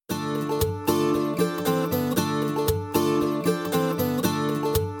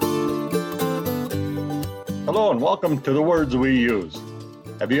Hello and welcome to The Words We Use.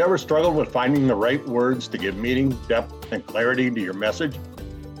 Have you ever struggled with finding the right words to give meaning, depth, and clarity to your message?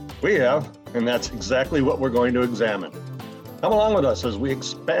 We have, and that's exactly what we're going to examine. Come along with us as we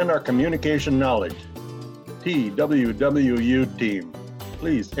expand our communication knowledge. TWWU team,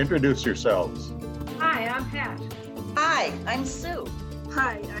 please introduce yourselves. Hi, I'm Pat. Hi, I'm Sue.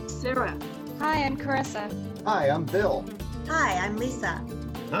 Hi, I'm Sarah. Hi, I'm Carissa. Hi, I'm Bill. Hi, I'm Lisa.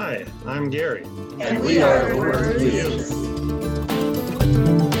 Hi, I'm Gary. And we are The Words We Use.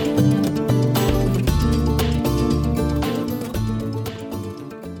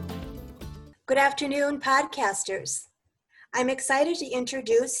 Good afternoon, podcasters. I'm excited to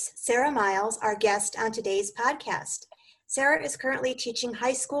introduce Sarah Miles, our guest on today's podcast. Sarah is currently teaching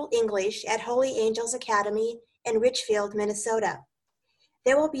high school English at Holy Angels Academy in Richfield, Minnesota.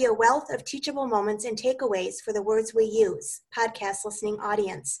 There will be a wealth of teachable moments and takeaways for The Words We Use podcast listening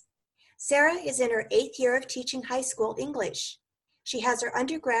audience. Sarah is in her 8th year of teaching high school English. She has her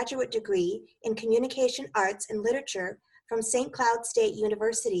undergraduate degree in Communication Arts and Literature from St. Cloud State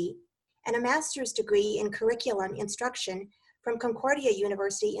University and a master's degree in Curriculum Instruction from Concordia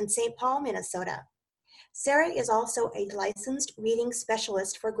University in St. Paul, Minnesota. Sarah is also a licensed reading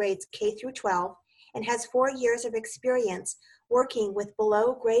specialist for grades K through 12 and has 4 years of experience working with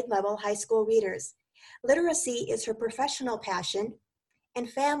below grade level high school readers. Literacy is her professional passion, and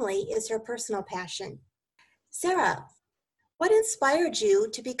family is her personal passion. Sarah, what inspired you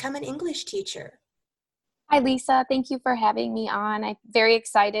to become an English teacher? Hi, Lisa. Thank you for having me on. I'm very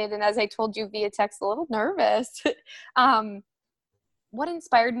excited, and as I told you via text, a little nervous. What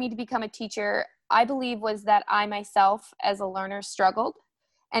inspired me to become a teacher, I believe, was that I myself, as a learner, struggled.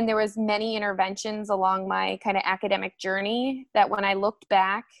 And there was many interventions along my kind of academic journey that when I looked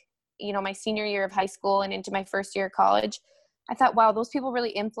back, my senior year of high school and into my first year of college, I thought, wow, those people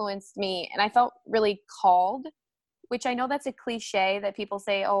really influenced me. And I felt really called, which I know that's a cliche that people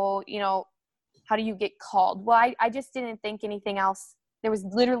say, oh, how do you get called? Well, I just didn't think anything else. There was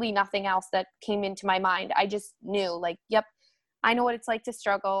literally nothing else that came into my mind. I just knew, yep, I know what it's like to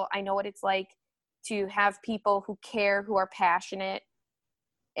struggle. I know what it's like to have people who care, who are passionate.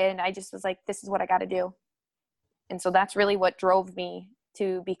 And I just was like, this is what I got to do. And so that's really what drove me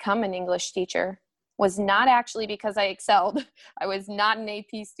to become an English teacher. Was not actually because I excelled. I was not an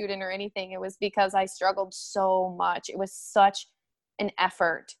AP student or anything. It was because I struggled so much. It was such an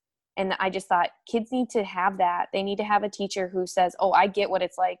effort. And I just thought kids need to have that. They need to have a teacher who says, oh, I get what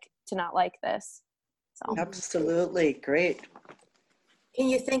it's like to not like this. So Absolutely. Great. Can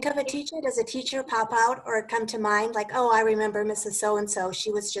you think of a teacher? Does a teacher pop out or come to mind? Like, oh, I remember Mrs. So-and-so.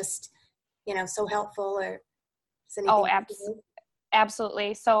 She was just, so helpful. Or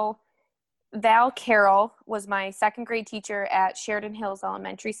absolutely. So Val Carroll was my second grade teacher at Sheridan Hills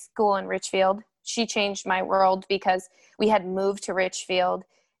Elementary School in Richfield. She changed my world because we had moved to Richfield,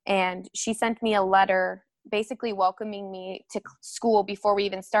 and she sent me a letter basically welcoming me to school before we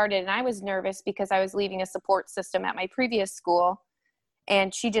even started. And I was nervous because I was leaving a support system at my previous school.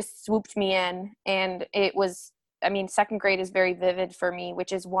 And she just swooped me in, and it was, second grade is very vivid for me,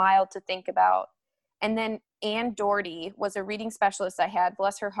 which is wild to think about. And then Ann Doherty was a reading specialist I had,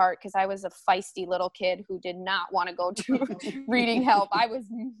 bless her heart, because I was a feisty little kid who did not want to go to reading help. I was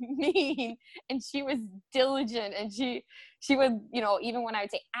mean, and she was diligent, and she would, even when I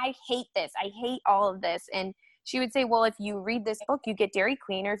would say, I hate this, I hate all of this, and she would say, well, if you read this book, you get Dairy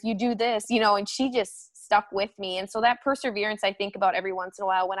Queen, or if you do this, and she just stuck with me. And so that perseverance I think about every once in a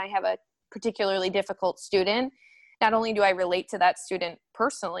while when I have a particularly difficult student. Not only do I relate to that student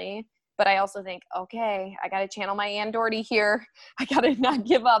personally, but I also think, okay, I got to channel my Ann Doherty here. I got to not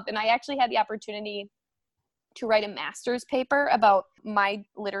give up. And I actually had the opportunity to write a master's paper about my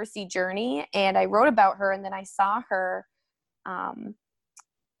literacy journey. And I wrote about her, and then I saw her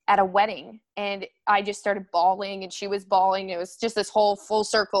at a wedding, and I just started bawling, and she was bawling. It was just this whole full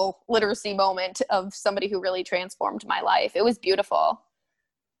circle literacy moment of somebody who really transformed my life. It was beautiful.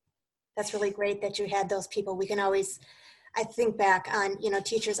 That's really great that you had those people. We can always, I think back on,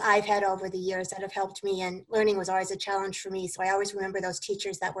 teachers I've had over the years that have helped me, and learning was always a challenge for me. So I always remember those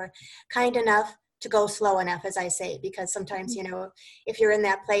teachers that were kind enough to go slow enough, as I say, because sometimes, if you're in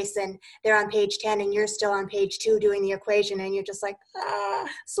that place and they're on page 10 and you're still on page 2 doing the equation, and you're just like,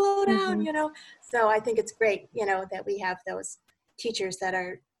 slow down, So I think it's great, that we have those teachers that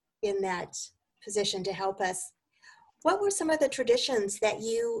are in that position to help us. What were some of the traditions that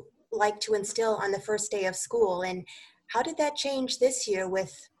you like to instill on the first day of school, and how did that change this year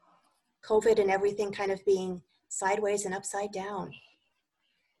with COVID and everything kind of being sideways and upside down?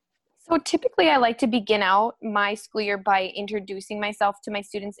 So typically I like to begin out my school year by introducing myself to my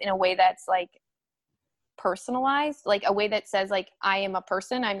students in a way that's personalized, like a way that says like, I am a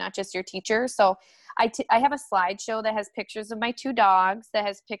person, I'm not just your teacher. So I have a slideshow that has pictures of my 2 dogs, that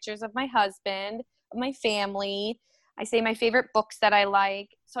has pictures of my husband, of my family. I say my favorite books that I like.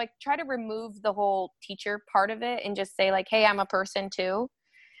 So I try to remove the whole teacher part of it and just say like, hey, I'm a person too.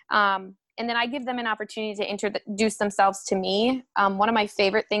 And then I give them an opportunity to introduce themselves to me. One of my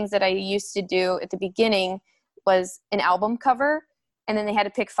favorite things that I used to do at the beginning was an album cover. And then they had to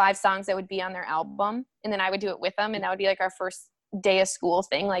pick 5 songs that would be on their album. And then I would do it with them. And that would be like our first day of school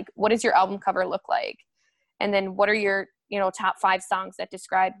thing. Like, what does your album cover look like? And then what are your, top 5 songs that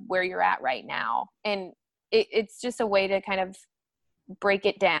describe where you're at right now? And it's just a way to kind of break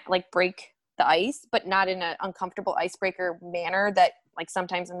it down, like break the ice, but not in an uncomfortable icebreaker manner that like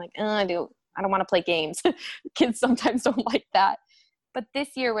sometimes I'm like, I don't want to play games. Kids sometimes don't like that. But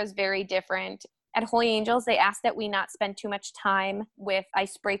this year was very different. At Holy Angels, they asked that we not spend too much time with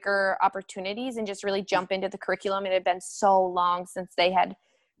icebreaker opportunities and just really jump into the curriculum. It had been so long since they had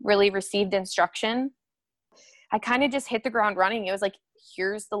really received instruction. I kind of just hit the ground running. It was like,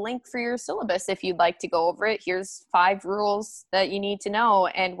 here's the link for your syllabus if you'd like to go over it. Here's 5 rules that you need to know,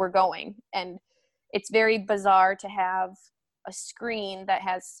 and we're going. And it's very bizarre to have a screen that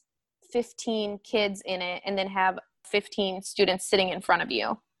has 15 kids in it and then have 15 students sitting in front of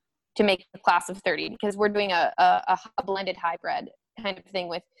you to make a class of 30, because we're doing a blended hybrid kind of thing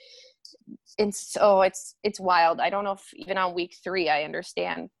with, and so it's wild. I don't know if even on week 3 I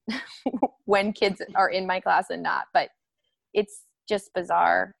understand when kids are in my class and not, but it's just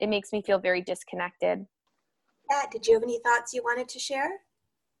bizarre. It makes me feel very disconnected. Pat, did you have any thoughts you wanted to share?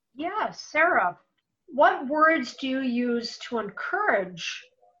 Yeah, Sarah, what words do you use to encourage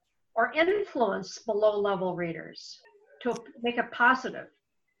or influence below level readers to make it positive?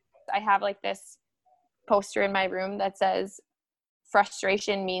 I have like this poster in my room that says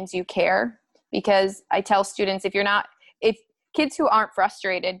frustration means you care, because I tell students if kids who aren't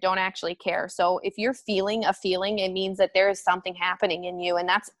frustrated don't actually care. So if you're feeling a feeling, it means that there is something happening in you, and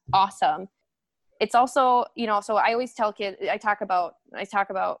that's awesome. It's also, so I always tell kids, I talk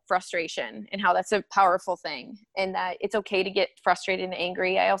about frustration and how that's a powerful thing and that it's okay to get frustrated and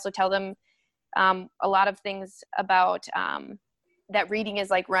angry. I also tell them a lot of things about that reading is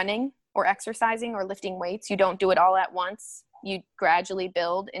like running or exercising or lifting weights. You don't do it all at once. You gradually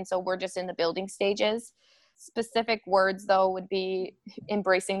build. And so we're just in the building stages. Specific words, though, would be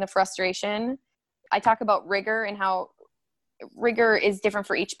embracing the frustration. I talk about rigor and how rigor is different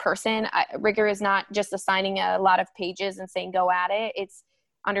for each person. Rigor is not just assigning a lot of pages and saying, go at it. It's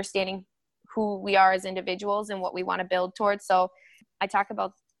understanding who we are as individuals and what we want to build towards. So I talk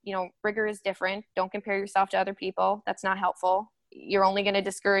about, rigor is different. Don't compare yourself to other people. That's not helpful. You're only going to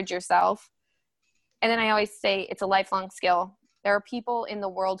discourage yourself. And then I always say it's a lifelong skill. There are people in the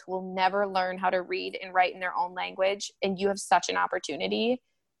world who will never learn how to read and write in their own language, and you have such an opportunity.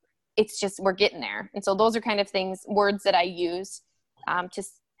 It's just, we're getting there. And so those are kind of words that I use to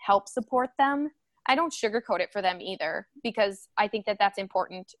help support them. I don't sugarcoat it for them either, because I think that that's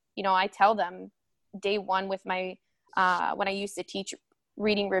important. I tell them day one with my, when I used to teach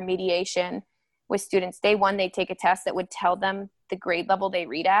reading remediation with students, day one, they'd take a test that would tell them the grade level they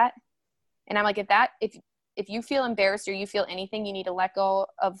read at. And I'm like, if you feel embarrassed or you feel anything, you need to let go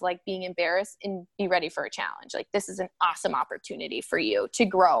of like being embarrassed and be ready for a challenge. Like, this is an awesome opportunity for you to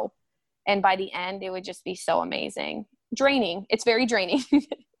grow. And by the end, it would just be so amazing. Draining. It's very draining.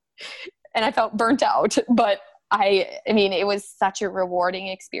 And I felt burnt out, but I mean, it was such a rewarding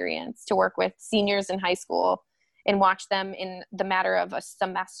experience to work with seniors in high school and watch them in the matter of a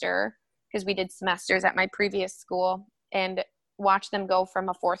semester, because we did semesters at my previous school, and watch them go from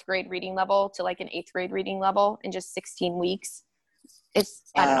a 4th grade reading level to like an 8th grade reading level in just 16 weeks. I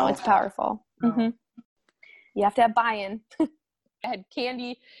don't know, it's powerful. Mm-hmm. You have to have buy-in. I had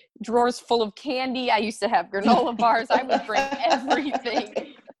candy drawers full of candy. I used to have granola bars. I would bring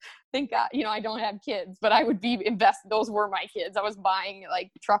everything. Thank God, I don't have kids, but I would be invested. Those were my kids. I was buying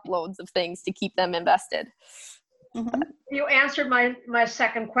like truckloads of things to keep them invested. Mhm. You answered my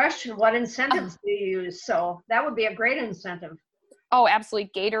second question. What incentives do you use? So that would be a great incentive. Oh,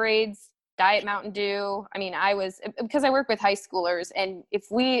 absolutely. Gatorades, Diet Mountain Dew. I mean, because I work with high schoolers, and if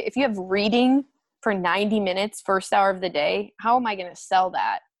you have reading for 90 minutes, first hour of the day, how am I going to sell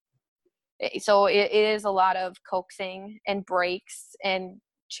that? So it is a lot of coaxing and breaks and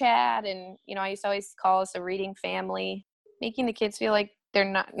chat. And, I used to always call us a reading family, making the kids feel like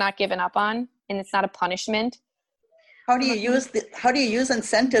they're not given up on, and it's not a punishment. How do you use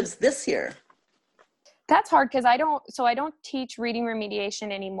incentives this year? That's hard, because I don't teach reading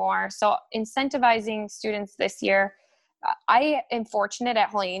remediation anymore. So incentivizing students this year, I am fortunate at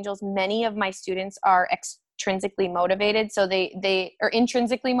Holy Angels. Many of my students are extrinsically motivated. So they are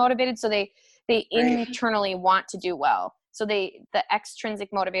intrinsically motivated. So they internally want to do well. So the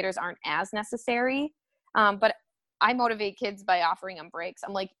extrinsic motivators aren't as necessary. But I motivate kids by offering them breaks.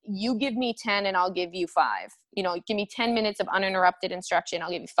 I'm like, you give me 10 and I'll give you 5. Give me 10 minutes of uninterrupted instruction. I'll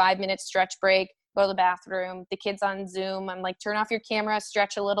give you 5 minutes stretch break, go to the bathroom. The kids on Zoom, I'm like, turn off your camera,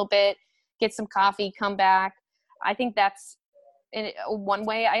 stretch a little bit, get some coffee, come back. I think that's one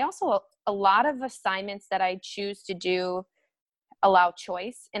way. I also, a lot of assignments that I choose to do allow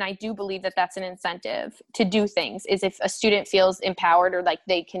choice. And I do believe that that's an incentive to do things, is if a student feels empowered or like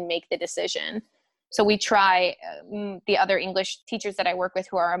they can make the decision. So we try, the other English teachers that I work with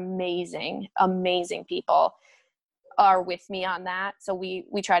who are amazing, amazing people are with me on that. So we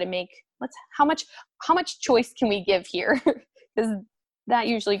try to make, how much choice can we give here? Because that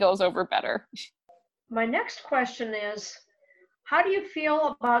usually goes over better. My next question is, how do you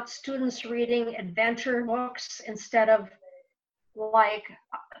feel about students reading adventure books instead of like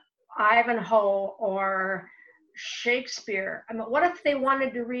Ivanhoe or Shakespeare? I mean, what if they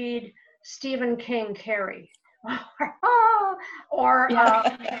wanted to read Stephen King, Carrie, or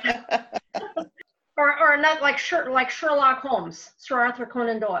not like Sherlock Holmes, Sir Arthur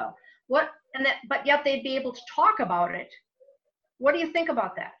Conan Doyle? But yet they'd be able to talk about it. What do you think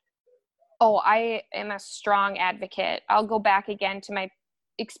about that? Oh, I am a strong advocate. I'll go back again to my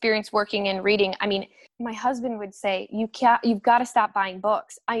experience working in reading. I mean, my husband would say, you've got to stop buying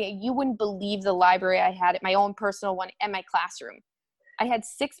books. You wouldn't believe the library I had at my own personal one and my classroom. I had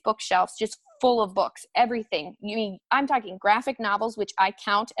 6 bookshelves just full of books, everything. I'm talking graphic novels, which I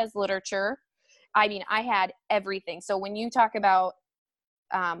count as literature. I mean, I had everything. So when you talk about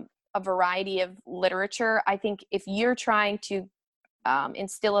a variety of literature, I think if you're trying to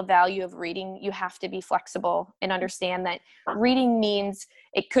instill a value of reading, you have to be flexible and understand that reading means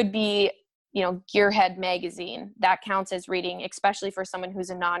it could be, Gearhead magazine. That counts as reading, especially for someone who's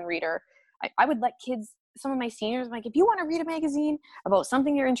a non-reader. I would let kids, some of my seniors, I'm like, if you want to read a magazine about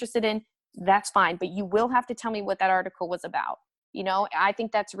something you're interested in, that's fine, but you will have to tell me what that article was about. I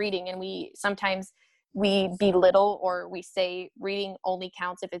think that's reading. And sometimes we belittle or we say reading only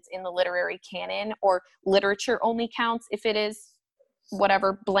counts if it's in the literary canon, or literature only counts if it is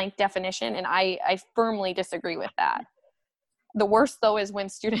whatever blank definition. And I firmly disagree with that. The worst though is when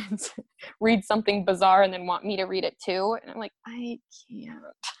students read something bizarre and then want me to read it too. And I'm like, I can't.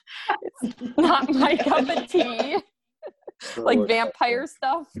 It's not my cup of tea. Like vampire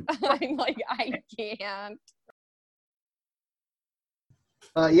stuff. I'm like, I can't.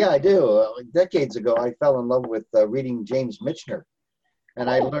 Yeah, I do. Decades ago, I fell in love with reading James Michener. And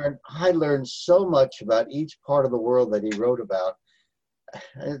I learned so much about each part of the world that he wrote about.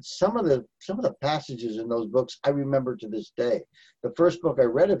 And some of the passages in those books I remember to this day. The first book I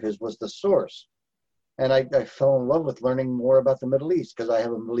read of his was The Source, and I fell in love with learning more about the Middle East because I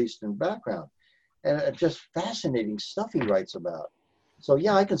have a Middle Eastern background, and it's just fascinating stuff he writes about. So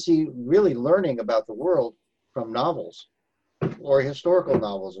yeah, I can see really learning about the world from novels or historical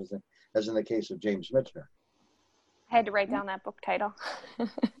novels, as in the case of James Michener. I had to write down that book title.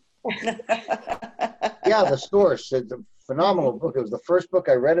 Yeah, The Source. It's a phenomenal book. It was the first book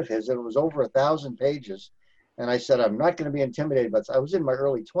I read of his, and it was over 1,000 pages. And I said, I'm not going to be intimidated. But I was in my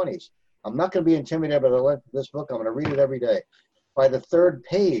early 20s. I'm not going to be intimidated by the length of this book. I'm going to read it every day. By the 3rd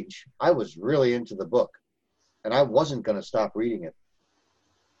page, I was really into the book, and I wasn't going to stop reading it.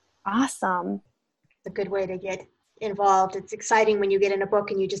 Awesome. It's a good way to get involved. It's exciting when you get in a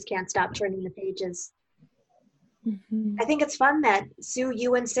book and you just can't stop turning the pages. Mm-hmm. I think it's fun that, Sue,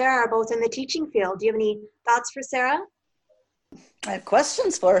 you and Sarah are both in the teaching field. Do you have any thoughts for Sarah? I have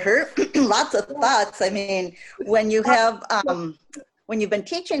questions for her. Lots of thoughts. I mean, when you've been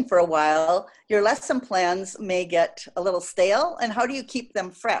teaching for a while, your lesson plans may get a little stale. And how do you keep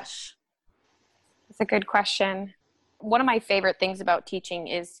them fresh? That's a good question. One of my favorite things about teaching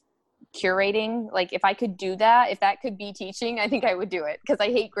is curating. Like if I could do that, if that could be teaching, I think I would do it, because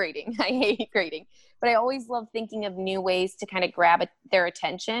I hate grading. But I always love thinking of new ways to kind of grab their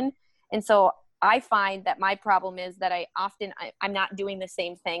attention. And so I find that my problem is that I'm not doing the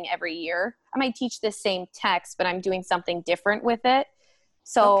same thing every year. I might teach the same text, but I'm doing something different with it.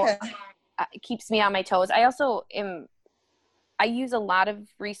 So it keeps me on my toes. I use a lot of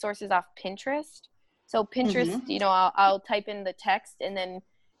resources off Pinterest. So Pinterest, I'll type in the text and then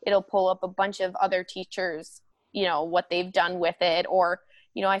it'll pull up a bunch of other teachers, what they've done with it. Or,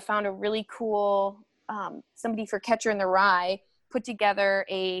 I found a really cool, somebody for Catcher in the Rye put together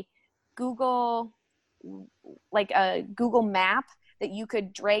a Google map that you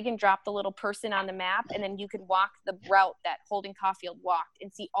could drag and drop the little person on the map, and then you could walk the route that Holden Caulfield walked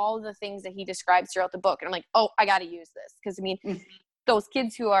and see all of the things that he describes throughout the book. And I'm like, oh, I got to use this. Because I mean, those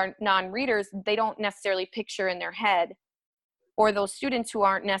kids who are non-readers, they don't necessarily picture in their head, or those students who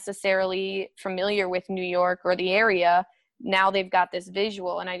aren't necessarily familiar with New York or the area, now they've got this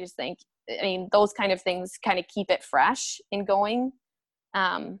visual. And I just think, I mean, those kind of things kind of keep it fresh and going.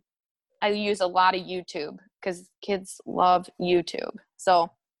 I use a lot of YouTube because kids love YouTube. So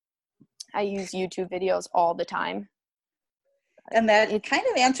I use YouTube videos all the time. And that kind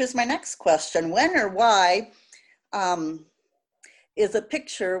of answers my next question. When or why is a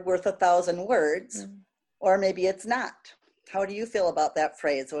picture worth 1,000 words? Or maybe it's not. How do you feel about that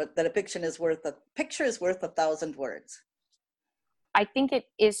phrase, or that a picture is worth 1,000 words? I think it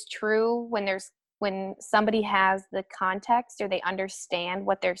is true when somebody has the context or they understand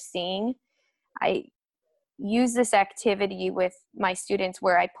what they're seeing. I use this activity with my students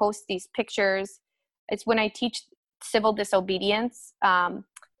where I post these pictures. It's when I teach civil disobedience, and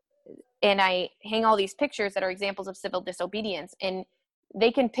I hang all these pictures that are examples of civil disobedience, and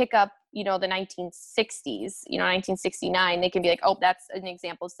they can pick up, the 1960s, 1969, they can be like, oh, that's an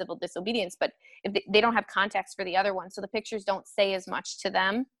example of civil disobedience. But if they don't have context for the other one, so the pictures don't say as much to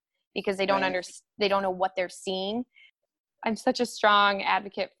them because they don't understand, they don't know what they're seeing. I'm such a strong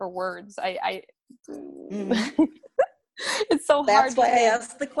advocate for words. It's so hard. That's why I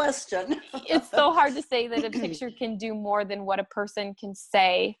asked the question. It's so hard to say that a picture can do more than what a person can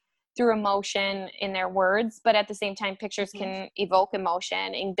say through emotion in their words, but at the same time, pictures can evoke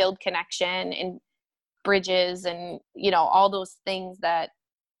emotion and build connection and bridges and, all those things that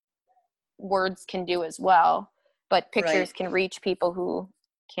words can do as well. But pictures can reach people who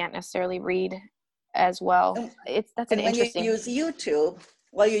can't necessarily read as well. That's an interesting. When you use YouTube,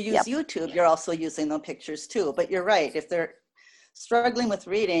 YouTube, you're also using the pictures too. But you're right. If they're struggling with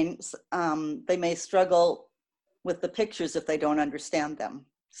reading, they may struggle with the pictures if they don't understand them.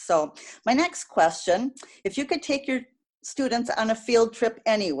 So my next question, if you could take your students on a field trip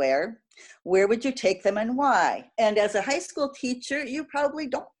anywhere, where would you take them and why? And as a high school teacher, you probably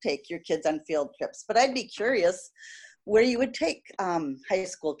don't take your kids on field trips, but I'd be curious where you would take high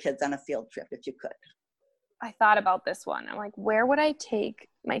school kids on a field trip if you could. I thought about this one. I'm like, where would I take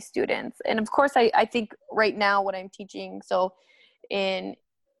my students? And of course, I think right now what I'm teaching,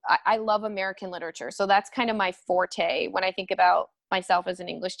 I love American literature. So that's kind of my forte. When I think about myself as an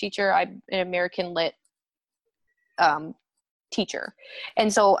English teacher, I'm an American lit teacher.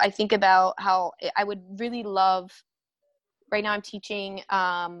 And so I think about how I would really love, right now I'm teaching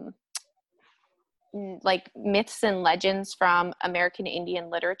like myths and legends from American Indian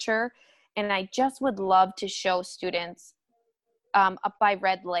literature. And I just would love to show students up by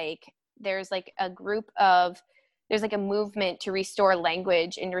Red Lake, there's like a movement to restore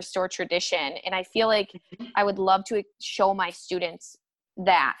language and restore tradition. And I feel like I would love to show my students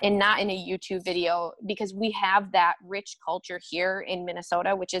that, and not in a YouTube video, because we have that rich culture here in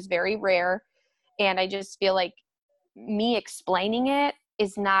Minnesota, which is very rare. And I just feel like me explaining it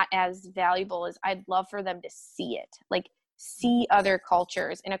is not as valuable as I'd love for them to see it. Like, see other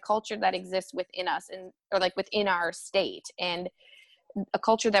cultures and a culture that exists within us or like within our state, and a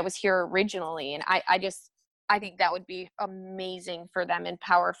culture that was here originally. And I think that would be amazing for them and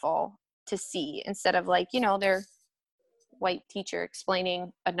powerful to see, instead of like, their white teacher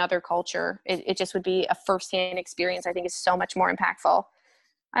explaining another culture. It just would be a firsthand experience. I think is so much more impactful.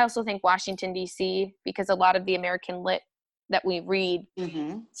 I also think Washington, D.C., because a lot of the American lit that we read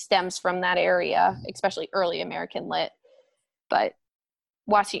stems from that area, especially early American lit. But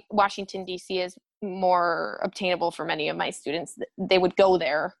Washington, D.C. is more obtainable for many of my students. They would go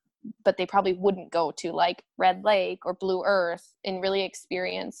there, but they probably wouldn't go to like Red Lake or Blue Earth and really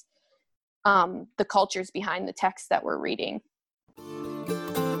experience the cultures behind the text that we're reading.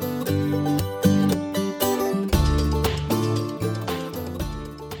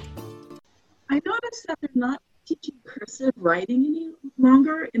 I noticed that they're not teaching cursive writing any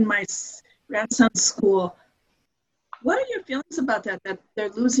longer in my grandson's school. What are your feelings about that they're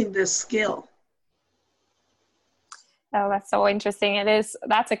losing this skill? Oh, that's so interesting.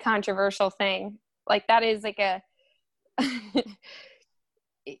 That's a controversial thing. Like, that is like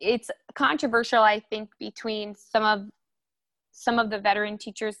it's controversial, I think, between some of the veteran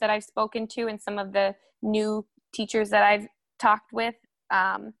teachers that I've spoken to and some of the new teachers that I've talked with,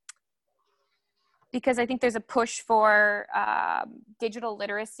 because I think there's a push for digital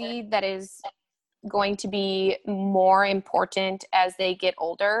literacy that is going to be more important as they get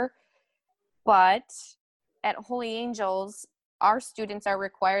older. But at Holy Angels, our students are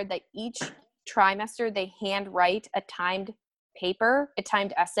required that each trimester they handwrite a timed paper, a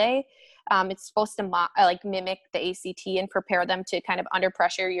timed essay. It's supposed to mimic the ACT and prepare them to kind of under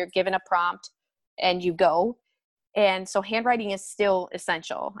pressure. You're given a prompt and you go. And so handwriting is still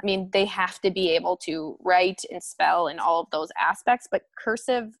essential. I mean, they have to be able to write and spell and all of those aspects, but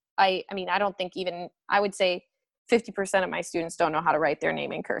cursive, I don't think I would say 50% of my students don't know how to write their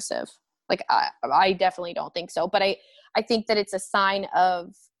name in cursive. Like I definitely don't think so, but I think that it's a sign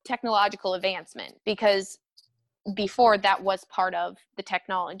of technological advancement, because before that was part of the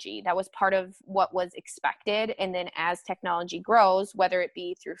technology, that was part of what was expected. And then as technology grows, whether it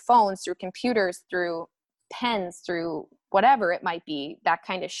be through phones, through computers, through pens, through whatever it might be, that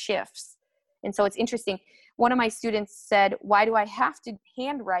kind of shifts. And so it's interesting. One of my students said, why do I have to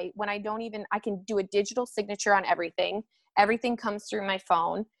handwrite when I can do a digital signature on everything. Everything comes through my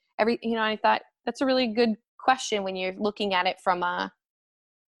phone. I thought that's a really good question when you're looking at it from a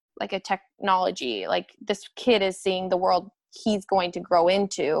technology. Like, this kid is seeing the world he's going to grow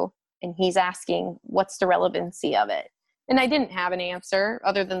into, and he's asking, what's the relevancy of it? And I didn't have an answer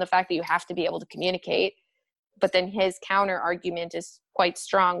other than the fact that you have to be able to communicate. But then his counter argument is quite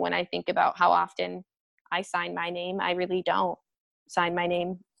strong when I think about how often I sign my name. I really don't sign my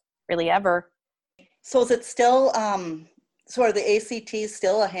name really ever. So is it still, so are the ACTs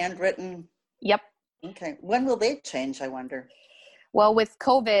still a handwritten? Yep. Okay. When will they change, I wonder? Well, with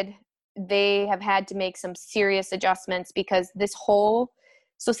COVID, they have had to make some serious adjustments, because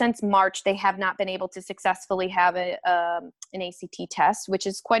so since March, they have not been able to successfully have an ACT test, which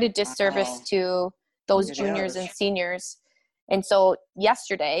is quite a disservice to those juniors and seniors. And so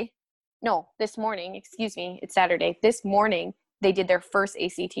this morning, it's Saturday. This morning, they did their first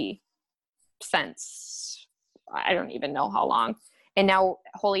ACT since I don't even know how long. And now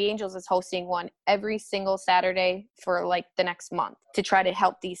Holy Angels is hosting one every single Saturday for like the next month to try to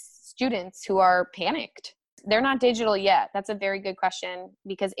help these students who are panicked. They're not digital yet. That's a very good question,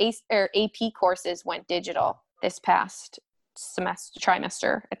 because AP courses went digital this past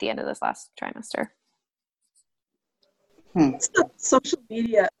trimester, at the end of this last trimester. So social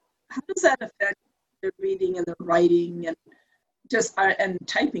media, how does that affect the reading and the writing and and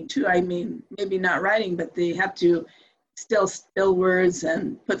typing too? I mean, maybe not writing, but they have to still spell words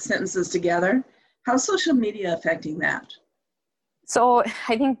and put sentences together. How's social media affecting that? So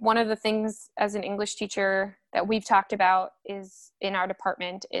I think one of the things as an English teacher that we've talked about is in our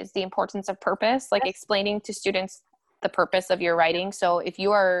department is the importance of purpose, like explaining to students the purpose of your writing. So if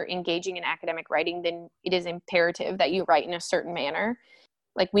you are engaging in academic writing, then it is imperative that you write in a certain manner.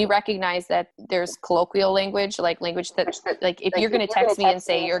 Like, we recognize that there's colloquial language, like language that, like, if you're going to text me and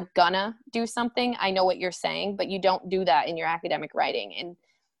say you're gonna do something, I know what you're saying, but you don't do that in your academic writing. And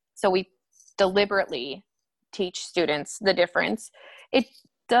so we deliberately teach students the difference. It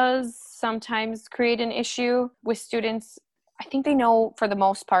does sometimes create an issue with students. I think they know, for the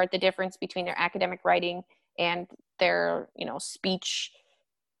most part, the difference between their academic writing and their, speech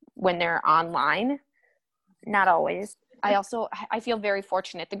when they're online. Not always. I feel very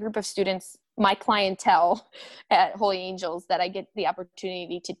fortunate. The group of students, my clientele at Holy Angels that I get the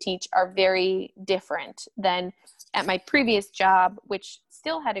opportunity to teach, are very different than at my previous job, which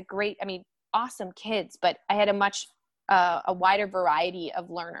still had awesome kids, but I had a wider variety of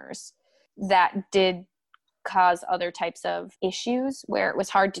learners that did cause other types of issues where it was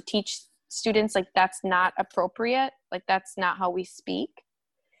hard to teach students, like, that's not appropriate. Like, that's not how we speak.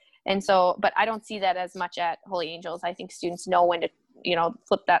 And so, but I don't see that as much at Holy Angels. I think students know when to,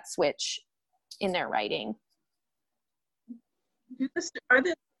 flip that switch in their writing. Are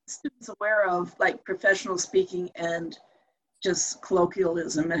the students aware of, like, professional speaking and just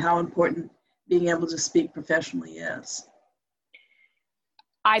colloquialism and how important being able to speak professionally is?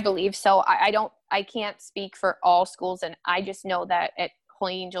 I believe so. I can't speak for all schools, and I just know that at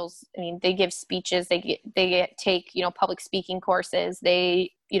Holy Angels, they give speeches, they take, public speaking courses,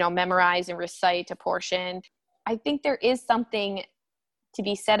 they, memorize and recite a portion. I think there is something to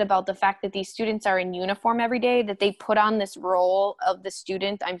be said about the fact that these students are in uniform every day, that they put on this role of the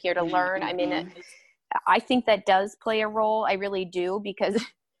student. I'm here to learn. I'm in it. I think that does play a role. I really do, because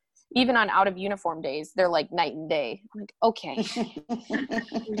even on out of uniform days, they're like night and day. I'm like, okay.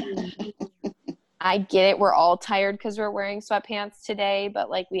 I get it. We're all tired because we're wearing sweatpants today, but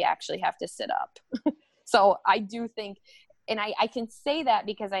like, we actually have to sit up. So I do think, and I can say that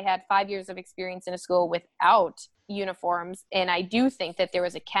because I had 5 years of experience in a school without uniforms. And I do think that there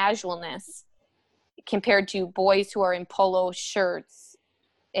was a casualness compared to boys who are in polo shirts,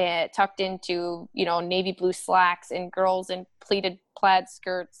 tucked into, navy blue slacks, and girls in pleated plaid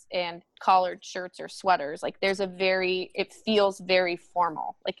skirts and collared shirts or sweaters. Like, it feels very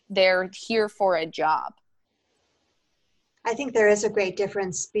formal. Like, they're here for a job. I think there is a great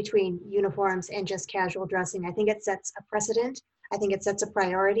difference between uniforms and just casual dressing. I think it sets a precedent. I think it sets a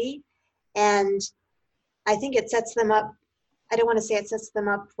priority. And I think it sets them up, I don't want to say it sets them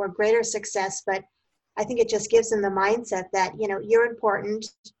up for greater success, but I think it just gives them the mindset that, you know, you're important,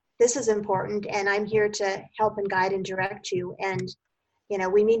 this is important, and I'm here to help and guide and direct you. And, you know,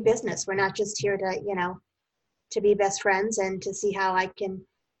 we mean business. We're not just here to, you know, to be best friends and to see how I can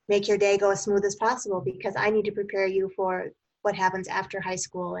make your day go as smooth as possible, because I need to prepare you for what happens after high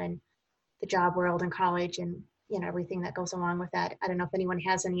school and the job world and college and, you know, everything that goes along with that. I don't know if anyone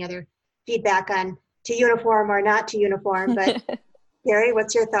has any other feedback on to uniform or not to uniform, but Gary,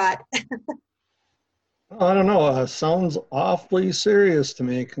 what's your thought? I don't know. Sounds awfully serious to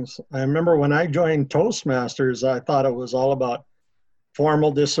me. 'Cause I remember when I joined Toastmasters, I thought it was all about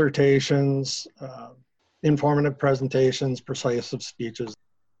formal dissertations, informative presentations, persuasive speeches.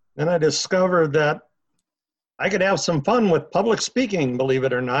 Then I discovered that I could have some fun with public speaking, believe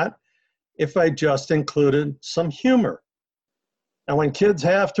it or not, if I just included some humor. Now, when kids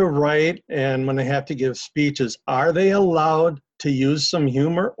have to write and when they have to give speeches, are they allowed to use some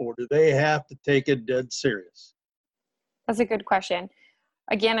humor, or do they have to take it dead serious? That's a good question.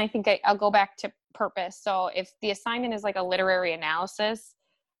 Again, I think I'll go back to purpose. So if the assignment is like a literary analysis,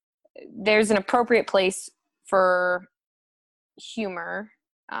 there's an appropriate place for humor.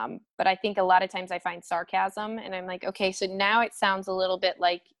 But I think a lot of times I find sarcasm, and I'm like, okay, so now it sounds a little bit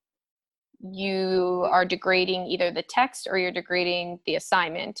like you are degrading either the text or you're degrading the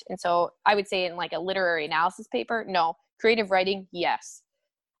assignment. And so I would say in like a literary analysis paper, no. Creative writing, yes.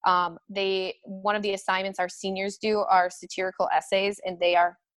 One of the assignments our seniors do are satirical essays, and they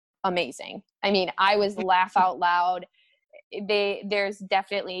are amazing. I mean, I was laugh out loud. There's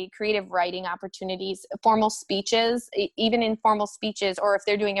definitely creative writing opportunities, formal speeches, even in formal speeches, or if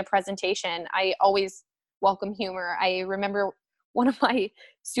they're doing a presentation, I always welcome humor. I remember one of my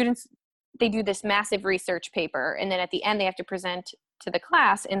students, they do this massive research paper, and then at the end they have to present to the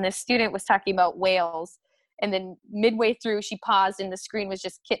class, and this student was talking about whales, and then midway through she paused and the screen was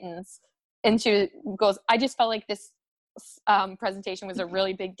just kittens, and she goes, I just felt like this presentation was a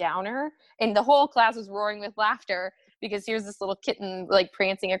really big downer, and the whole class was roaring with laughter because here's this little kitten like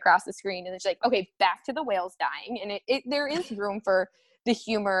prancing across the screen, and it's like, okay, back to the whales dying. And there is room for the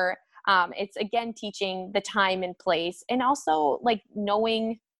humor. It's again teaching the time and place, and also like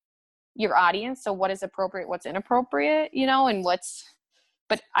knowing your audience. So what is appropriate, what's inappropriate, you know, and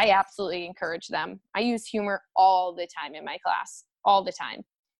but I absolutely encourage them. I use humor all the time in my class, all the time.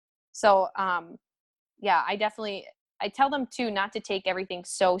 So yeah, I tell them too, not to take everything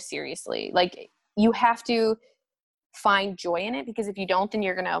so seriously. Like you have to find joy in it, because if you don't, then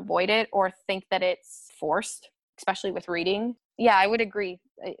you're going to avoid it or think that it's forced, especially with reading. Yeah, I would agree.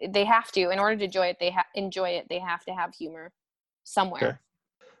 They have to, in order to enjoy it, they have to have humor somewhere. Okay.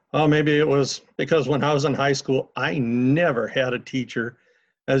 Well, maybe it was because when I was in high school, I never had a teacher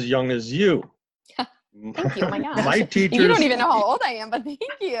as young as you. Thank you. Oh my gosh. My teachers. You don't even know how old I am, but thank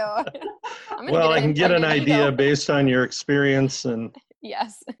you. Well, I can get an idea based on your experience and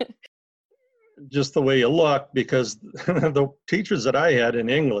yes, just the way you look, because the teachers that I had in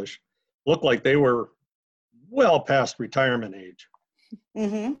English looked like they were well past retirement age.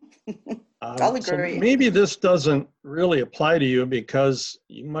 Mm-hmm. I'll agree. So maybe this doesn't really apply to you because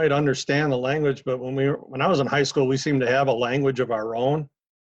you might understand the language, but when I was in high school, we seemed to have a language of our own,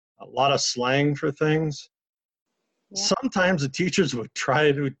 a lot of slang for things. Yeah. Sometimes the teachers would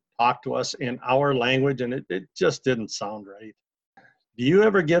try to talk to us in our language, and it just didn't sound right. Do you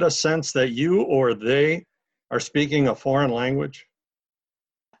ever get a sense that you or they are speaking a foreign language?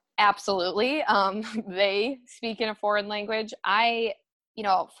 Absolutely. They speak in a foreign language.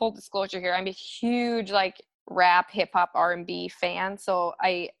 Full disclosure here, I'm a huge like rap, hip hop, R&B fan. So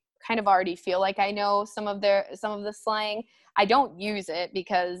I kind of already feel like I know some of the slang. I don't use it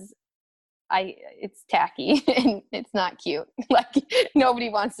because it's tacky and it's not cute. Like nobody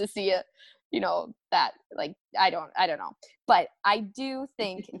wants to see it, that like, I don't know. But I do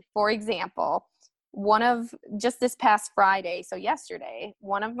think, for example, just this past Friday, so yesterday,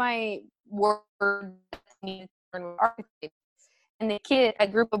 one of my words needed to learn was archetype. And a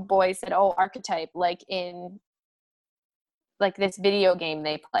group of boys said, oh, archetype, like in like this video game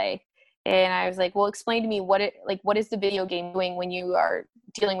they play. And I was like, well, explain to me what is the video game doing when you are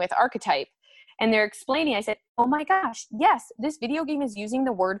dealing with archetype? And they're explaining. I said, oh my gosh, yes, this video game is using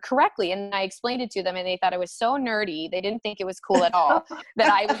the word correctly. And I explained it to them, and they thought it was so nerdy. They didn't think it was cool at all.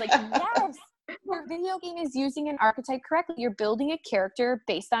 That I was like, yes, your video game is using an archetype correctly. You're building a character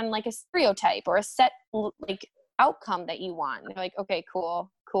based on like a stereotype or a set like outcome that you want. And they're like, okay, cool.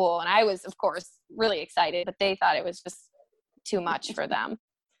 And I was, of course, really excited, but they thought it was just too much for them.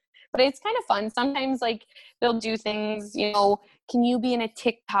 But it's kind of fun. Sometimes like they'll do things, you know, can you be in a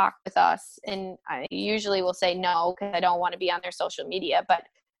TikTok with us? And I usually will say no, because I don't want to be on their social media. But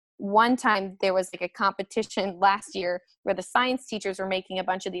one time there was like a competition last year where the science teachers were making a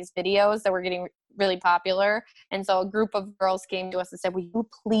bunch of these videos that were getting really popular. And so a group of girls came to us and said, will you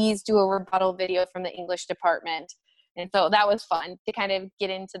please do a rebuttal video from the English department? And so that was fun to kind of get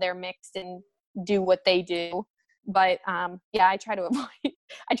into their mix and do what they do. But yeah, I try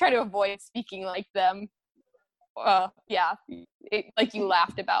to avoid speaking like them. Yeah, like you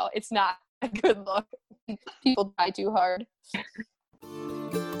laughed about. It's not a good look. People try too hard.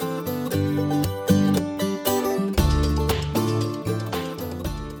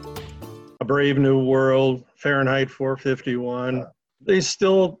 A Brave New World, Fahrenheit 451. They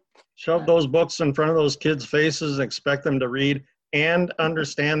still shove those books in front of those kids' faces and expect them to read and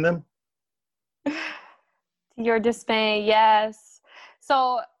understand them. Your dismay, yes.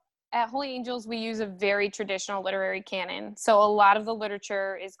 So at Holy Angels, we use a very traditional literary canon. So a lot of the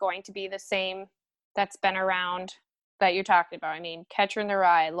literature is going to be the same that's been around that you're talking about. I mean, Catcher in the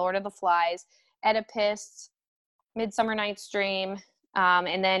Rye, Lord of the Flies, Oedipus, Midsummer Night's Dream,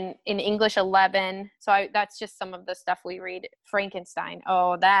 and then in English 11. So that's just some of the stuff we read. Frankenstein.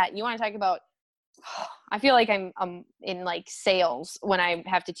 Oh, that. You want to talk about, I feel like I'm in like sales when I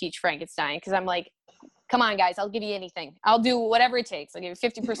have to teach Frankenstein, because I'm like, come on, guys, I'll give you anything. I'll do whatever it takes. I'll give you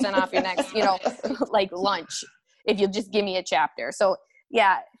 50% off your next, you know, like lunch, if you'll just give me a chapter. So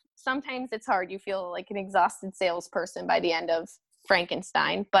yeah, sometimes it's hard. You feel like an exhausted salesperson by the end of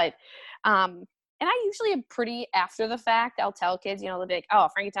Frankenstein. But, and I usually am pretty after the fact. I'll tell kids, you know, they'll be like, oh,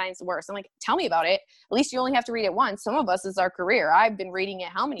 Frankenstein's the worst. I'm like, tell me about it. At least you only have to read it once. Some of us, it's our career. I've been reading it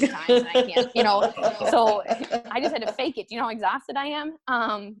how many times and I can't, you know, so I just had to fake it. Do you know how exhausted I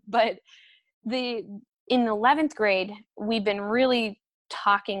am? But in 11th grade, we've been really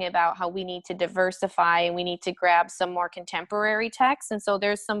talking about how we need to diversify and we need to grab some more contemporary texts. And so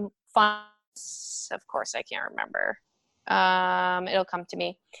there's some fun, of course, I can't remember. It'll come to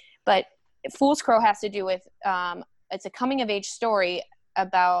me. But Fool's Crow has to do with, it's a coming of age story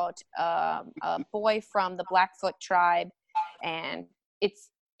about a boy from the Blackfoot tribe. And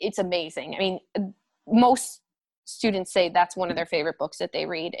it's amazing. I mean, most students say that's one of their favorite books that they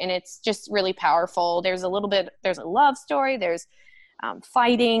read, and it's just really powerful. There's a love story, there's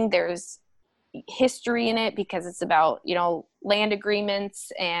fighting, there's history in it because it's about, you know, land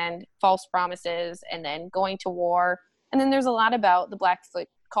agreements and false promises and then going to war. And then there's a lot about the Blackfoot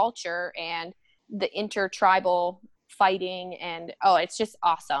culture and the intertribal fighting, and it's just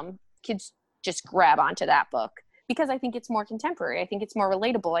awesome. Kids just grab onto that book because I think it's more contemporary. I think it's more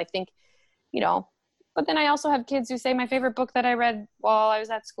relatable. I think, you know, but then I also have kids who say my favorite book that I read while I was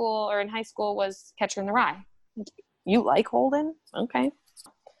at school or in high school was Catcher in the Rye. You like Holden? Okay.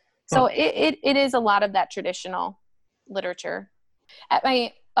 So it is a lot of that traditional literature. At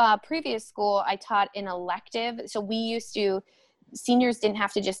my previous school, I taught an elective. So seniors didn't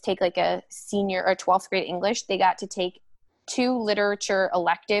have to just take like a senior or 12th grade English. They got to take 2 literature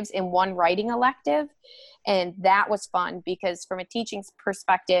electives and 1 writing elective. And that was fun because from a teaching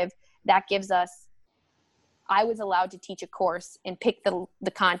perspective, that gives us, I was allowed to teach a course and pick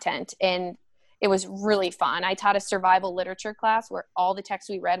the content, and it was really fun. I taught a survival literature class where all the texts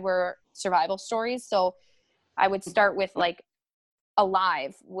we read were survival stories. So I would start with like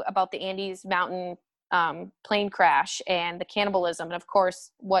Alive, about the Andes mountain plane crash and the cannibalism. And of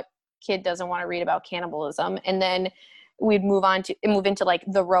course, what kid doesn't want to read about cannibalism? And then we'd move into like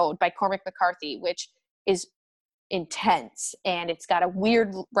The Road by Cormac McCarthy, which is intense and it's got a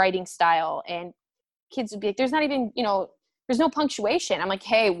weird writing style, and kids would be like, there's not even, you know, there's no punctuation. I'm like,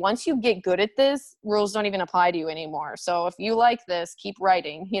 hey, once you get good at this, rules don't even apply to you anymore. So if you like this, keep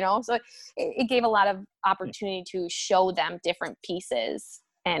writing, you know? So it gave a lot of opportunity to show them different pieces.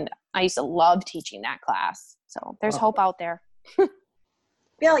 And I used to love teaching that class. So there's hope out there.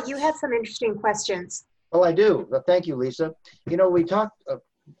 Bill, you have some interesting questions. Oh, I do. Well, thank you, Lisa. You know, we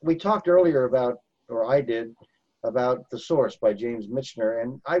talked earlier about, or I did, about The Source by James Michener,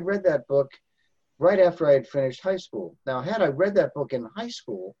 and I read that book right after I had finished high school. Now, had I read that book in high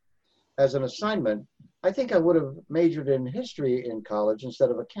school as an assignment, I think I would have majored in history in college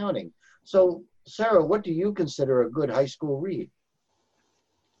instead of accounting. So, Sarah, what do you consider a good high school read?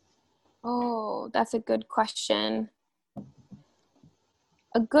 Oh, that's a good question.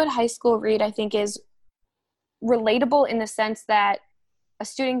 A good high school read, I think, is relatable in the sense that a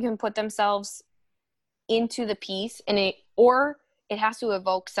student can put themselves into the piece or it has to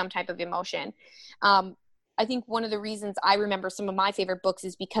evoke some type of emotion. I think one of the reasons I remember some of my favorite books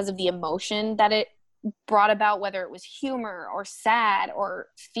is because of the emotion that it brought about, whether it was humor or sad or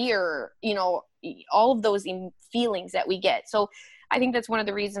fear, you know, all of those feelings that we get. So I think that's one of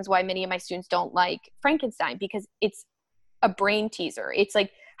the reasons why many of my students don't like Frankenstein, because it's a brain teaser. It's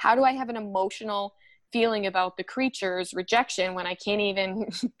like, how do I have an emotional feeling about the creature's rejection when I can't even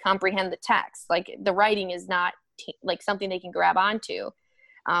comprehend the text? Like, the writing is not like something they can grab onto.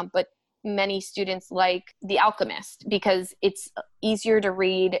 But many students like The Alchemist because it's easier to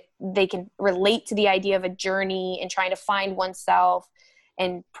read. They can relate to the idea of a journey and trying to find oneself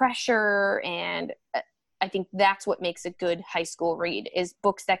and pressure. And I think that's what makes a good high school read, is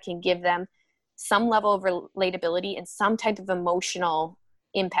books that can give them some level of relatability and some type of emotional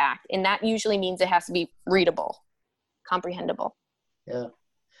impact. And that usually means it has to be readable, comprehensible. Yeah.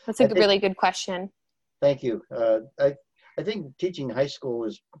 That's a really good question. Thank you. I think teaching high school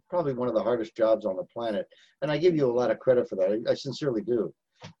is probably one of the hardest jobs on the planet. And I give you a lot of credit for that. I sincerely do.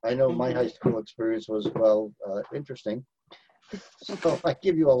 I know my high school experience was, well, interesting. So I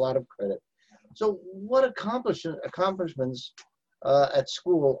give you a lot of credit. So what accomplishments at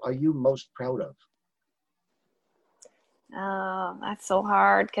school are you most proud of? Oh, that's so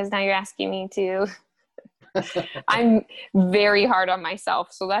hard, because now you're asking me to. I'm very hard on myself,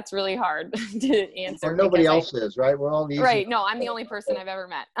 so that's really hard to answer. Or nobody else is, right? We're all easy. Right. No, I'm the only person I've ever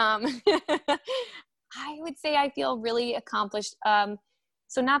met. I would say I feel really accomplished.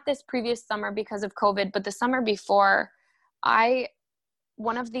 So not this previous summer because of COVID, but the summer before,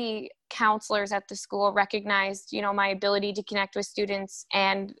 one of the counselors at the school recognized, you know, my ability to connect with students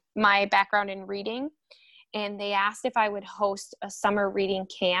and my background in reading. And they asked if I would host a summer reading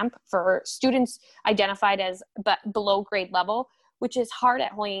camp for students identified as below grade level, which is hard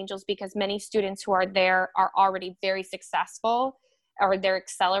at Holy Angels because many students who are there are already very successful, or they're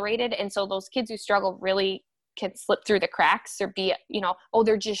accelerated. And so those kids who struggle really can slip through the cracks or be, you know, oh,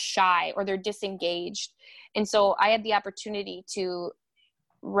 they're just shy or they're disengaged. And so I had the opportunity to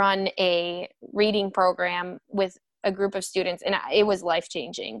run a reading program with a group of students, and it was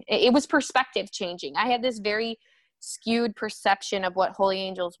life-changing. It was perspective changing. I had this very skewed perception of what Holy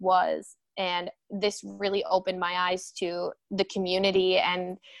Angels was, and this really opened my eyes to the community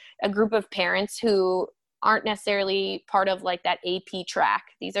and a group of parents who aren't necessarily part of like that AP track.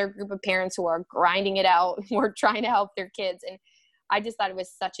 These are a group of parents who are grinding it out, who are trying to help their kids. And I just thought it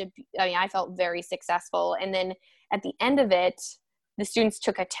was I felt very successful. And then at the end of it, the students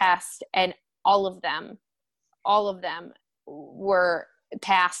took a test, and all of them were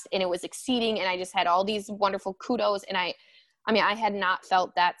passed, and it was exceeding. And I just had all these wonderful kudos. And I had not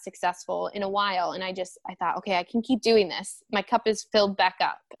felt that successful in a while. And I thought, okay, I can keep doing this. My cup is filled back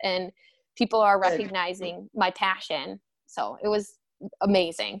up, and people are recognizing my passion. So it was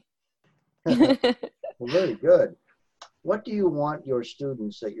amazing. Well, very good. What do you want your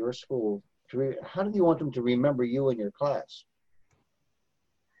students at your school how do you want them to remember you in your class?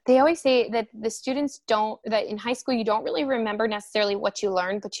 They always say that the students that in high school, you don't really remember necessarily what you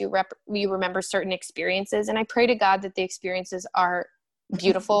learned, but you remember certain experiences. And I pray to God that the experiences are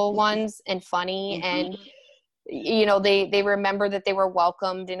beautiful ones and funny. And, you know, they remember that they were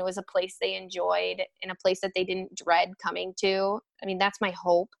welcomed, and it was a place they enjoyed and a place that they didn't dread coming to. I mean, that's my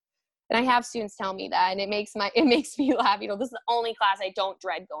hope. And I have students tell me that, and it makes me laugh. You know, this is the only class I don't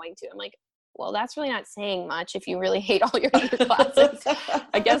dread going to. I'm like, well, that's really not saying much if you really hate all your other classes.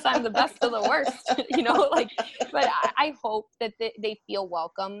 I guess I'm the best of the worst, you know, but I hope that they feel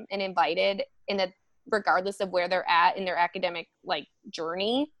welcome and invited, and that regardless of where they're at in their academic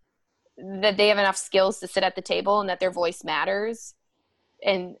journey, that they have enough skills to sit at the table and that their voice matters.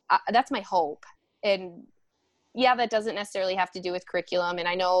 And that's my hope. And yeah, that doesn't necessarily have to do with curriculum. And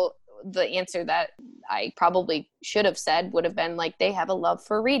I know the answer that I probably should have said would have been they have a love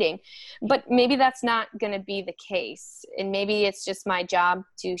for reading, but maybe that's not going to be the case. And maybe it's just my job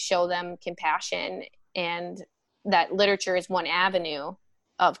to show them compassion, and that literature is one avenue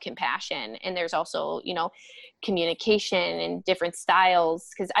of compassion. And there's also, you know, communication and different styles.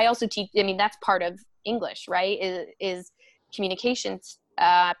 Cause I also teach, that's part of English, right? Is communications,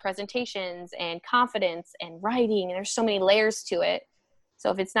 presentations and confidence and writing. And there's so many layers to it. So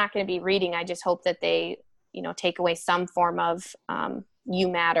if it's not going to be reading, I just hope that they, you know, take away some form of you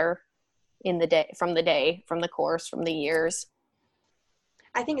matter from the course, from the years.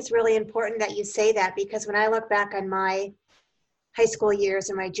 I think it's really important that you say that, because when I look back on my high school years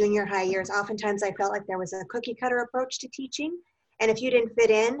and my junior high years, oftentimes I felt like there was a cookie cutter approach to teaching. And if you didn't fit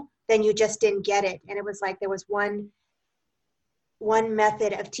in, then you just didn't get it. And it was like there was one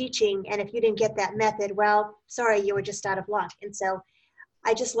method of teaching. And if you didn't get that method, well, sorry, you were just out of luck. And so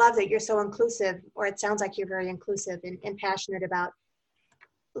I just love that you're so inclusive, or it sounds like you're very inclusive and passionate about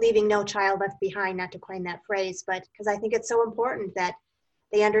leaving no child left behind, not to coin that phrase, but because I think it's so important that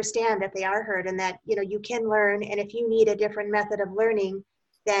they understand that they are heard and that, you know, you can learn. And if you need a different method of learning,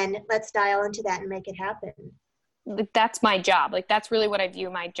 then let's dial into that and make it happen. That's my job. Like, that's really what I view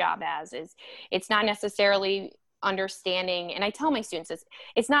my job as, is it's not necessarily understanding. And I tell my students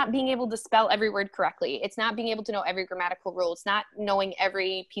it's not being able to spell every word correctly. It's not being able to know every grammatical rule. It's not knowing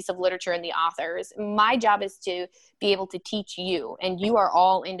every piece of literature and the authors. My job is to be able to teach you, and you are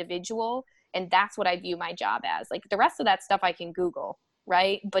all individual. And that's what I view my job as. Like, the rest of that stuff I can Google,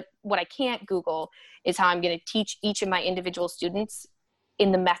 right? But what I can't Google is how I'm going to teach each of my individual students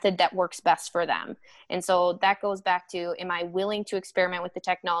in the method that works best for them. And so that goes back to, am I willing to experiment with the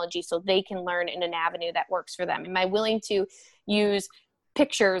technology so they can learn in an avenue that works for them? Am I willing to use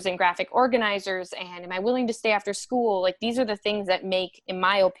pictures and graphic organizers? And am I willing to stay after school? Like, these are the things that make, in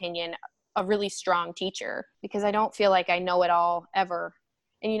my opinion, a really strong teacher, because I don't feel like I know it all ever.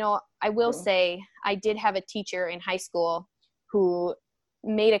 And, you know, I will say I did have a teacher in high school who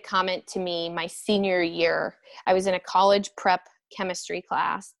made a comment to me my senior year. I was in a college prep chemistry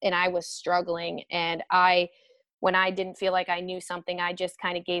class and I was struggling, and when I didn't feel like I knew something, I just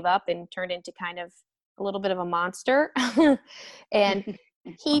kind of gave up and turned into kind of a little bit of a monster. And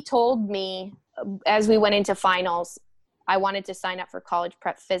he told me, as we went into finals, I wanted to sign up for college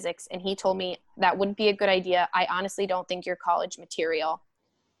prep physics, and he told me that wouldn't be a good idea. I honestly don't think you're college material.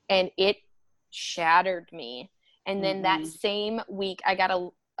 And it shattered me. And then that same week I got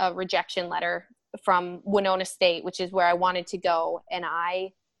a rejection letter from Winona State, which is where I wanted to go. And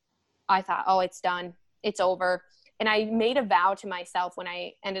I thought, oh, it's done. It's over. And I made a vow to myself when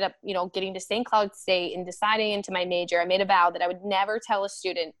I ended up, you know, getting to St. Cloud State and deciding into my major. I made a vow that I would never tell a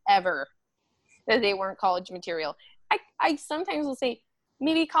student ever that they weren't college material. I sometimes will say,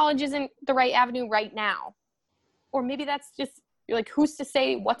 maybe college isn't the right avenue right now. Or maybe that's just, you're like, who's to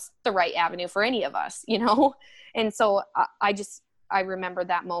say what's the right avenue for any of us, you know? And so I remember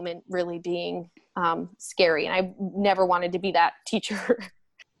that moment really being scary, and I never wanted to be that teacher.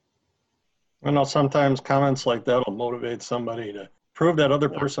 I know sometimes comments like that will motivate somebody to prove that other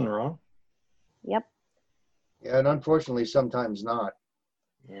person wrong. Yep. Yeah, and unfortunately, sometimes not.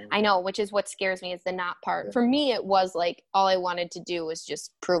 I know, which is what scares me, is the not part. Yeah. For me, it was like all I wanted to do was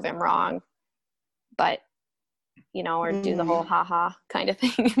just prove him wrong, but, you know, or do the whole haha kind of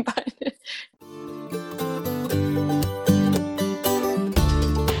thing. But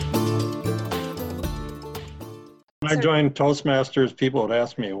when I joined Toastmasters, people would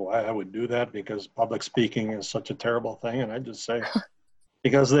ask me why I would do that, because public speaking is such a terrible thing. And I just say,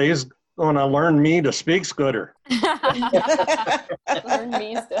 because they want to learn me to speak gooder. Learn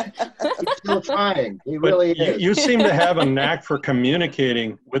me to. He's still trying. He really is. You seem to have a knack for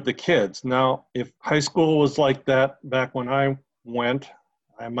communicating with the kids. Now, if high school was like that back when I went,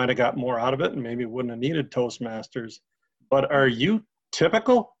 I might have got more out of it and maybe wouldn't have needed Toastmasters. But are you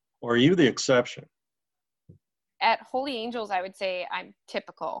typical, or are you the exception? At Holy Angels, I would say I'm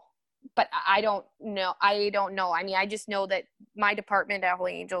typical, but I don't know. I mean, I just know that my department at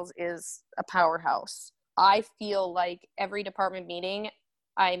Holy Angels is a powerhouse. I feel like every department meeting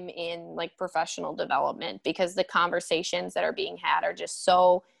I'm in like professional development, because the conversations that are being had are just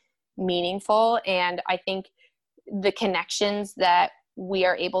so meaningful. And I think the connections that we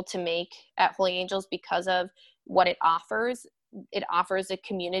are able to make at Holy Angels, because of what it offers a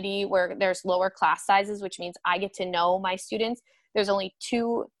community where there's lower class sizes, which means I get to know my students. There's only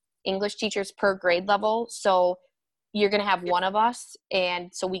 2 English teachers per grade level. So you're going to have one of us. And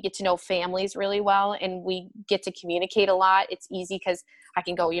so we get to know families really well, and we get to communicate a lot. It's easy because I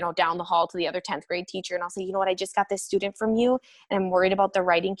can go, you know, down the hall to the other 10th grade teacher, and I'll say, you know what, I just got this student from you and I'm worried about the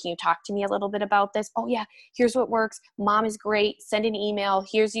writing. Can you talk to me a little bit about this? Oh yeah, here's what works. Mom is great. Send an email.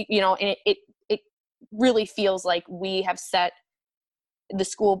 Here's, you know, and it really feels like the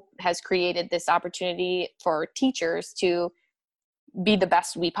school has created this opportunity for teachers to be the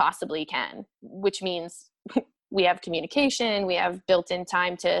best we possibly can, which means we have communication, we have built-in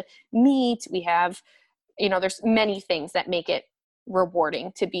time to meet, we have, you know, there's many things that make it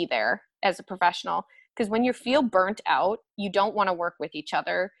rewarding to be there as a professional. Because when you feel burnt out, you don't want to work with each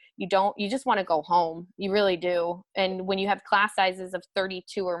other. You just want to go home. You really do. And when you have class sizes of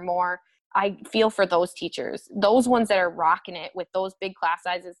 32 or more, I feel for those teachers, those ones that are rocking it with those big class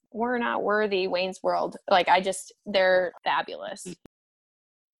sizes. We're not worthy, Wayne's World. Like, they're fabulous.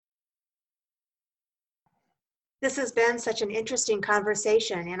 This has been such an interesting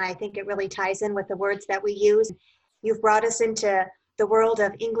conversation, and I think it really ties in with the words that we use. You've brought us into the world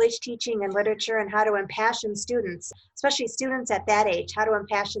of English teaching and literature, and how to impassion students, especially students at that age, how to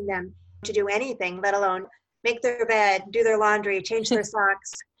impassion them to do anything, let alone make their bed, do their laundry, change their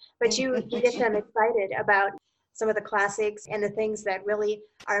socks. But you get them excited about some of the classics and the things that really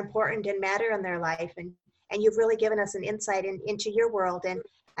are important and matter in their life. And you've really given us an insight into your world. And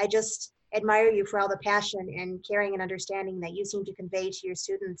I just admire you for all the passion and caring and understanding that you seem to convey to your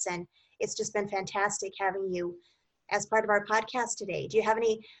students. And it's just been fantastic having you as part of our podcast today. Do you have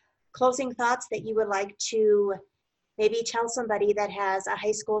any closing thoughts that you would like to maybe tell somebody that has a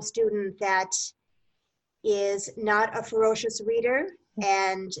high school student that is not a ferocious reader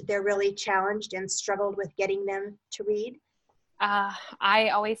and they're really challenged and struggled with getting them to read? I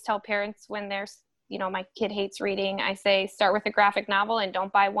always tell parents when there's, my kid hates reading, I say, start with a graphic novel and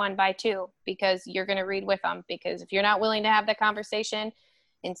don't buy one, buy two, because you're going to read with them. Because if you're not willing to have the conversation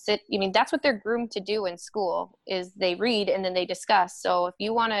and that's what they're groomed to do in school, is they read and then they discuss. So if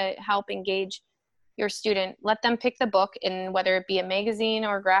you want to help engage your student, let them pick the book, and whether it be a magazine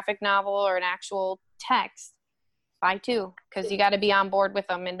or a graphic novel or an actual text, buy two, because you got to be on board with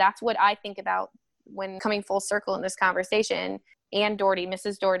them. And that's what I think about when coming full circle in this conversation. Ann Doherty,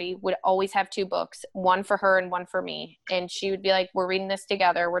 Mrs. Doherty, would always have two books, one for her and one for me. And she would be like, we're reading this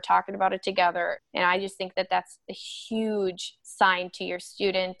together. We're talking about it together. And I just think that that's a huge sign to your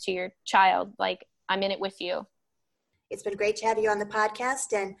student, to your child, like, I'm in it with you. It's been great to have you on the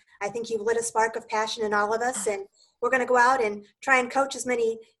podcast. And I think you've lit a spark of passion in all of us. And we're going to go out and try and coach as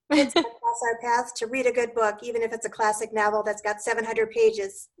many kids across our path to read a good book, even if it's a classic novel that's got 700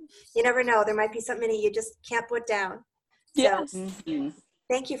 pages. You never know. There might be something that you just can't put down. Yes. So,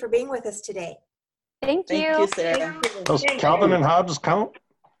 thank you for being with us today. Thank you. Thank you, Sarah. Does Calvin and Hobbes count?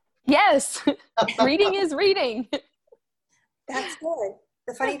 Yes. Reading is reading. That's good.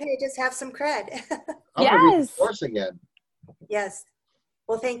 The funny pages have some cred. I'm gonna read the Yes. course again. Yes.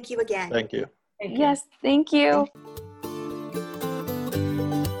 Well, thank you again. Thank you. Yes. Thank you.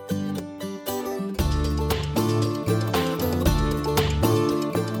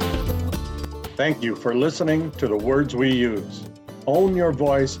 Thank you for listening to The Words We Use. Own your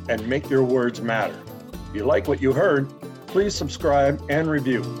voice and make your words matter. If you like what you heard, please subscribe and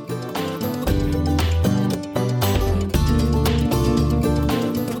review.